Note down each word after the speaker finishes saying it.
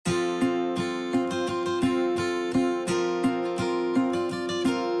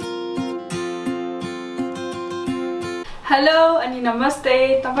Hello अनि नमस्ते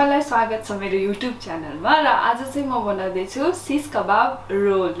तपाईलाई स्वागत छ मेरो YouTube च्यानलमा र आज चाहिँ म बनाउँदै छु सीश कबाब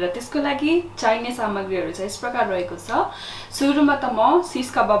रोल र त्यसको लागि चाहिने सामग्रीहरु चाहिँ यस प्रकार रहेको छ। सुरुमा त म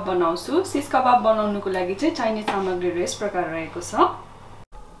सीश कबाब बनाउँछु। सीश कबाब बनाउनुको लागि चाहिँ चाहिने सामग्रीहरु यस प्रकार रहेको छ।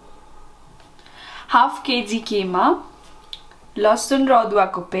 हाफ केजी केमा लसुन र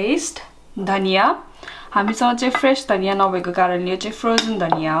अदुवाको पेस्ट, धनिया, हामीसँग चाहिँ फ्रेश धनिया नभएको कारणले यो चाहिँ फ्रोजन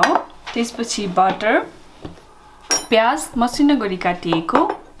धनिया हो। त्यसपछि बटर, प्याज मसिनो गरी काटिएको,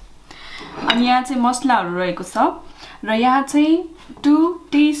 अनि यहाँ चाहिँ मसलाहरु रहेको छ र यहाँ चाहिँ 2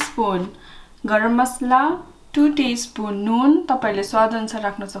 टीस्पून गरम मसला, 2 टीस्पून नुन, तपाईले स्वाद अनुसार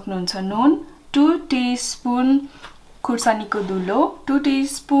राख्न सक्नुहुन्छ नुन, 2 टीस्पून खुर्सानीको धुलो, 2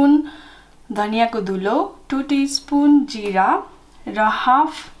 टीस्पून धनियाको धुलो, 2 टीस्पून जीरा र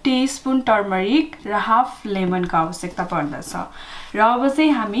हाफ टीस्पून टर्मरिक र हाफ लेमनको आवश्यकता पर्दछ। र अब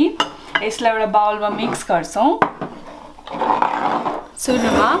चाहिँ हामी यसलाई एउटा बाउलमा मिक्स गर्छौं।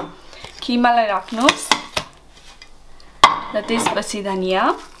 सुरुमा किमालाई राख्नुस् र त्यसपछि धनिया,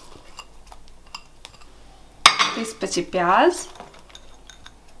 त्यसपछि प्याज,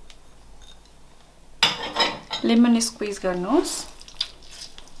 लेमन स्क्विज गर्नुस्,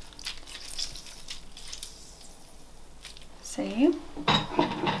 सही,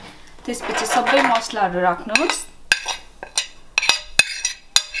 त्यसपछि सबै मसलाहरु राख्नुस्,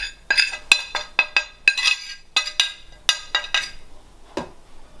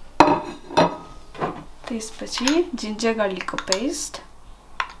 त्यसपछि जिन्जर गार्लिकको पेस्ट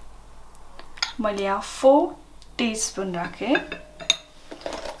मैले यहाँ 4 टीस्पून राखे,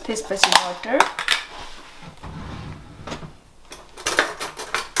 त्यसपछि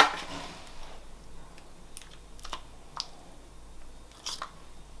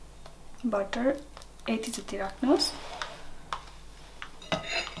बटर यति जति राख्नुस्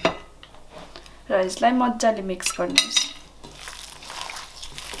र यसलाई मज्जाले मिक्स गर्नुस्।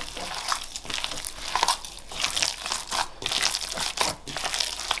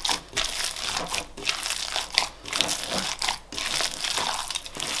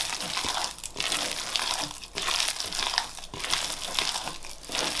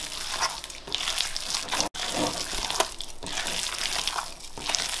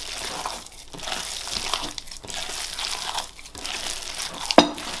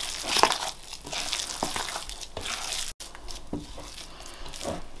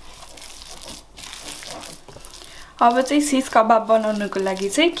 अब चाहिँ सीश कबाब बनाउनको लागि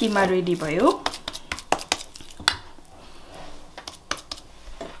चाहिँ किमा रेडी भयो।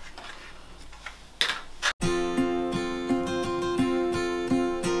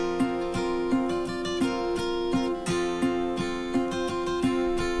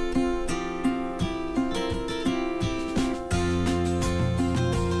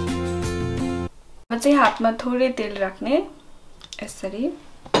 अब चाहिँ हातमा थोरै तेल राख्ने यसरी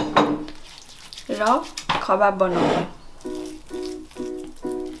र कबाब बनाउने।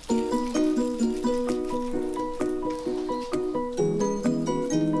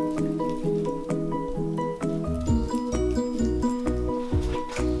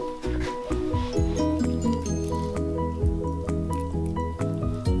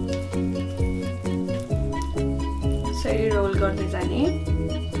 यसरी रोल गर्दै जाने।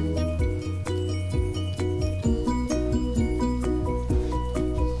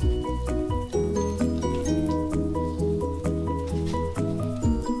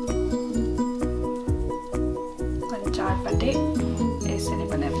 चारपटे यसरी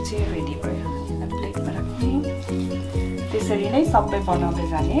बनाएपछि रेडी भयो। प्लेटमा राख्ने, त्यसरी नै सबै बनाउँदै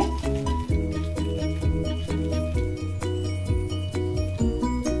जाने।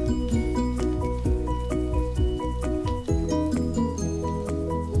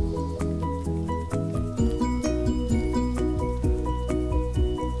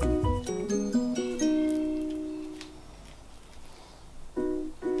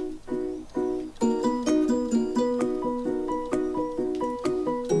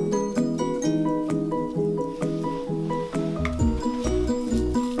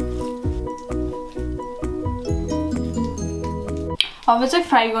 अब चाहिँ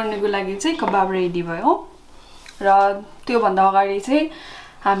फ्राई गर्नको लागि चाहिँ कबाब रेडी भयो र त्यो भन्दा अगाडि चाहिँ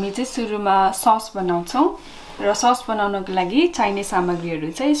हामी चाहिँ सुरुमा सस बनाउँछौं र सस बनाउनको लागि चाहिने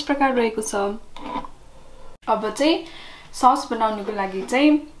सामग्रीहरु चाहिँ यस प्रकार रहेको छ। अब चाहिँ सस बनाउनको लागि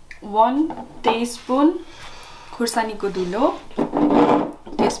चाहिँ 1 टीस्पून खुर्सानीको धुलो,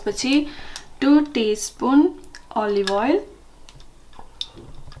 त्यसपछि 2 टीस्पून अलिभ ओइल,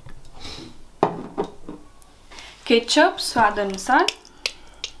 केचप स्वाद अनुसार,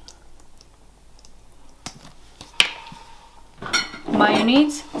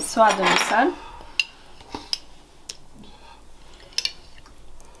 मायोनीज स्वाद अनुसार,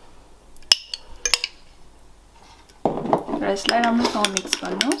 यसलाई राम्रोसँग मिक्स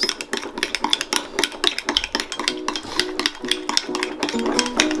गर्नुस्।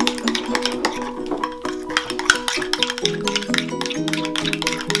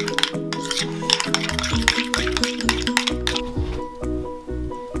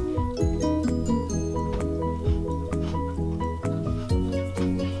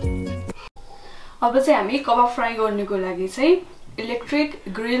 अब चाहिँ हामी कबाब फ्राई गर्नुको लागि चाहिँ इलेक्ट्रिक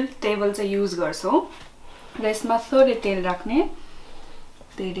ग्रिल टेबल चाहिँ युज गर्छौं र यसमा थोरै तेल राख्ने,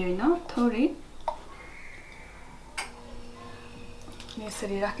 धेरै हैन थोरै।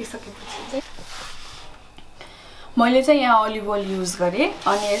 यसरी राखिसकेपछि चाहिँ मैले चाहिँ यहाँ अलिभ ओइल युज गरे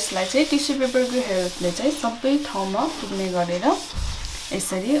अनि यसलाई चाहिँ टिस्यु पेपरको हेल्पले चाहिँ सबै ठाउँमा पुग्ने गरेर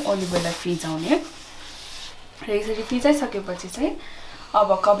यसरी अलिभ ओइललाई फिजाउने र यसरी फिजाइसकेपछि चाहिँ अब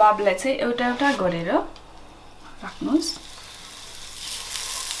कबाबलाई चाहिँ एउटा एउटा गरेर राख्नुस्।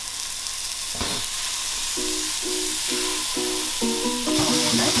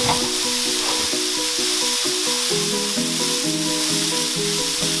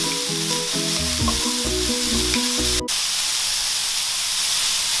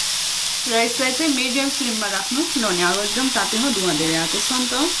 र यसलाई चाहिँ मिडियम फ्लेममा राख्नु, किनभने अब एकदम तातेमा धुवा धेरै आएको छ नि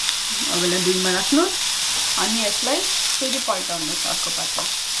त। अब यसलाई 2 मा राख्नु अनि यसलाई फेरि पल्टाउनुस्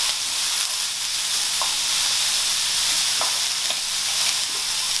अर्कोपल्ट।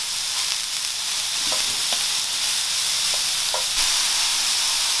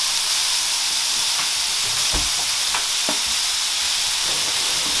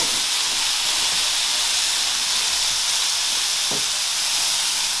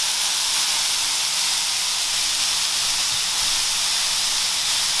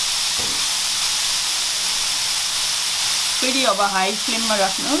 फेरि अब हाई फ्लेममा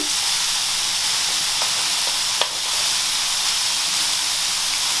राख्नु।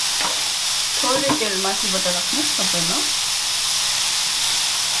 थोरै तेल माथिबाट राख्नु सबैमा।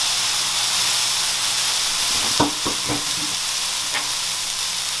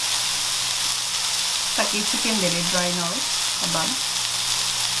 ताकि चिकन धेरै ड्राई नहोस्। कबाब,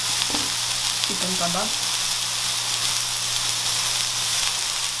 चिकन कबाब।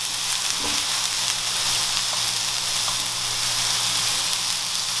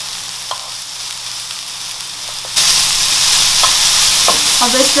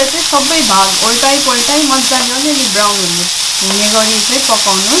 अब यसलाई चाहिँ सबै भाग उल्टाई मजाले अलिअलि ब्राउन हुने गरी चाहिँ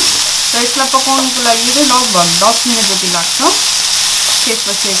पकाउनुस् र यसलाई पकाउनुको लागि चाहिँ लगभग 10 मिनेट जति लाग्छ।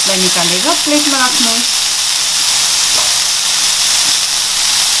 त्यसपछि यसलाई निकालेर प्लेटमा राख्नुस्।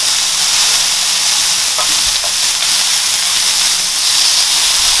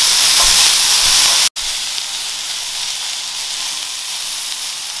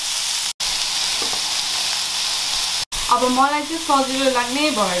 अब मलाई चाहिँ सजिलो लाग्ने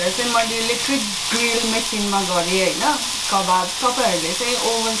भएर चाहिँ मैले इलेक्ट्रिक ग्रिल मेसिनमा गरे हैन कबाब। तपाईहरुले चाहिँ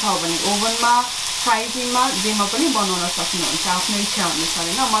ओभन छ भने ओभनमा, फ्राइङमा जेमा पनि बनाउन सक्नुहुन्छ, आफ्नो इच्छा अनुसार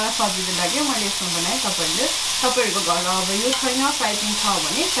हैन। मलाई सजिलो लाग्यो, मैले यसमा बनाए। तपाईहरुको घरमा अब यो छैन, फ्राइङ छ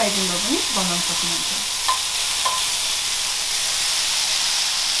भने फ्राइङमा पनि बनाउन सक्नुहुन्छ।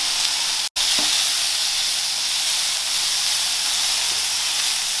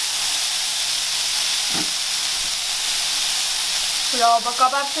 र अब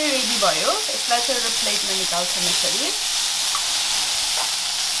कबाब चाहिँ रेडी भयो। यसलाई चाहिँ एउटा प्लेटमा निकाल्छौँ यसरी।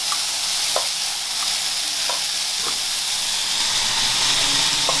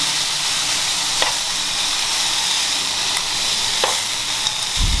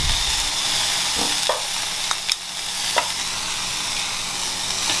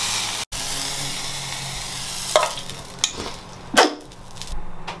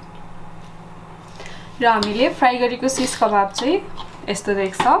 र हामीले फ्राई गरेको सिस कबाब चाहिँ यस्तो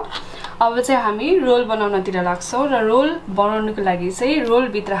देख्छ। अब चाहिँ हामी रोल बनाउनतिर लाग्छौं र रोल बनाउनको लागि चाहिँ रोल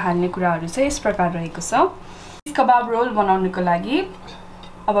भित्र हाल्ने कुराहरु चाहिँ यस प्रकार रहेको छ। सिस कबाब रोल बनाउनको लागि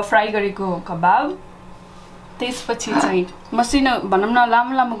अब फ्राई गरेको कबाब, त्यसपछि चाहिँ मसिनो भनौं न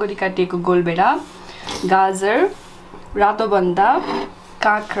लामो लामो गरी काटिएको गोलभेडा, गाजर, रातो बन्दा,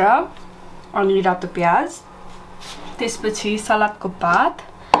 काँक्रा अनि रातो प्याज, त्यसपछि सलादको पात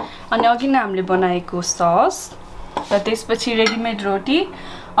अनि अघि नै हामीले बनाएको सस र त्यसपछि रेडीमेड रोटी।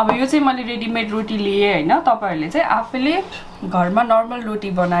 अब यो चाहिँ मैले रेडीमेड रोटी लिए हैन। तपाईहरुले चाहिँ आफैले घरमा नर्मल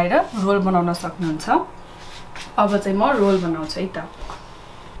रोटी बनाएर रोल बनाउन सक्नुहुन्छ। अब चाहिँ म रोल बनाउँछु है त।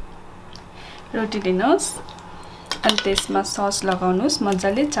 रोटी लिनुस् अनि त्यसमा सस लगाउनुस्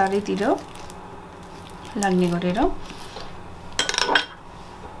मज्जाले चारैतिर लाग्ने गरेर।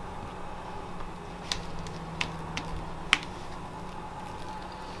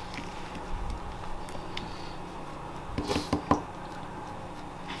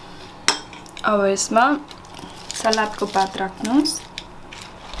 अब यसमा सलादको पात राख्नुस्।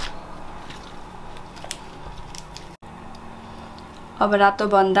 अब रातो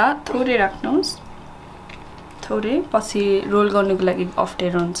भन्दा थोरै राख्नुस्, थोरै, पछि रोल गर्नुको लागि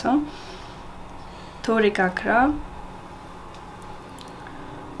अप्ठ्यारो हुन्छ। थोरै काँक्रा,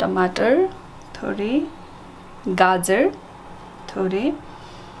 टमाटर थोरै, गाजर थोरै,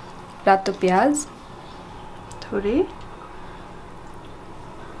 रातो प्याज थोरै,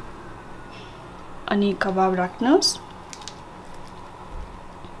 अनि कबाब राख्नुस्।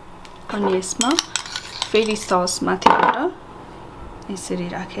 अनि यसमा फेरि सस माथिबाट यसरी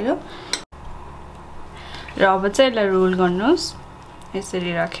राखेर र अब चाहिँ यसलाई रोल गर्नुस्।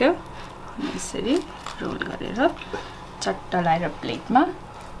 यसरी राख्यो अनि यसरी रोल गरेर चट्ट लाएर प्लेटमा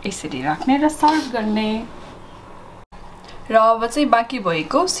यसरी राख्ने र सर्भ गर्ने। र अब चाहिँ बाँकी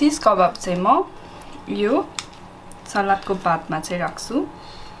भएको सिस कबाब चाहिँ म यो सलादको पातमा चाहिँ राख्छु।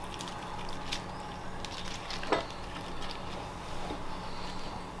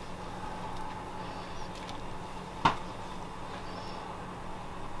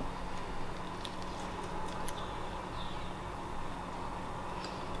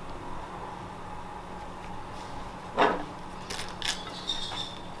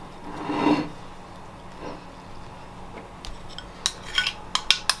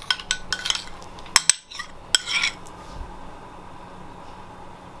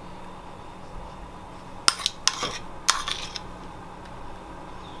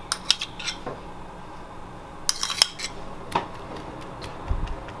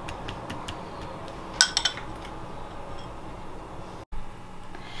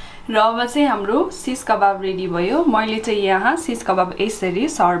 र अब चाहिँ हाम्रो सिस कबाब रेडी भयो। मैले चाहिँ यहाँ सिस कबाब यसरी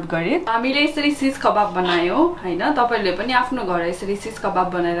सर्भ गरेँ। हामीले यसरी सिस कबाब बनायौँ हैन। तपाईहरुले पनि आफ्नो घर यसरी सिस कबाब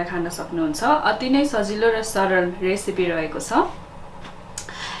बनाएर खान सक्नुहुन्छ। अति नै सजिलो र सरल रेसिपी रहेको छ।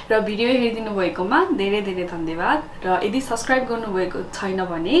 र भिडियो हेरिदिनु भएकोमा धेरै धेरै धन्यवाद। र यदि सब्स्क्राइब गर्नुभएको छैन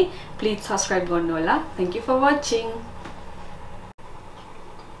भने प्लिज सब्स्क्राइब गर्नु होला। Thank you for watching.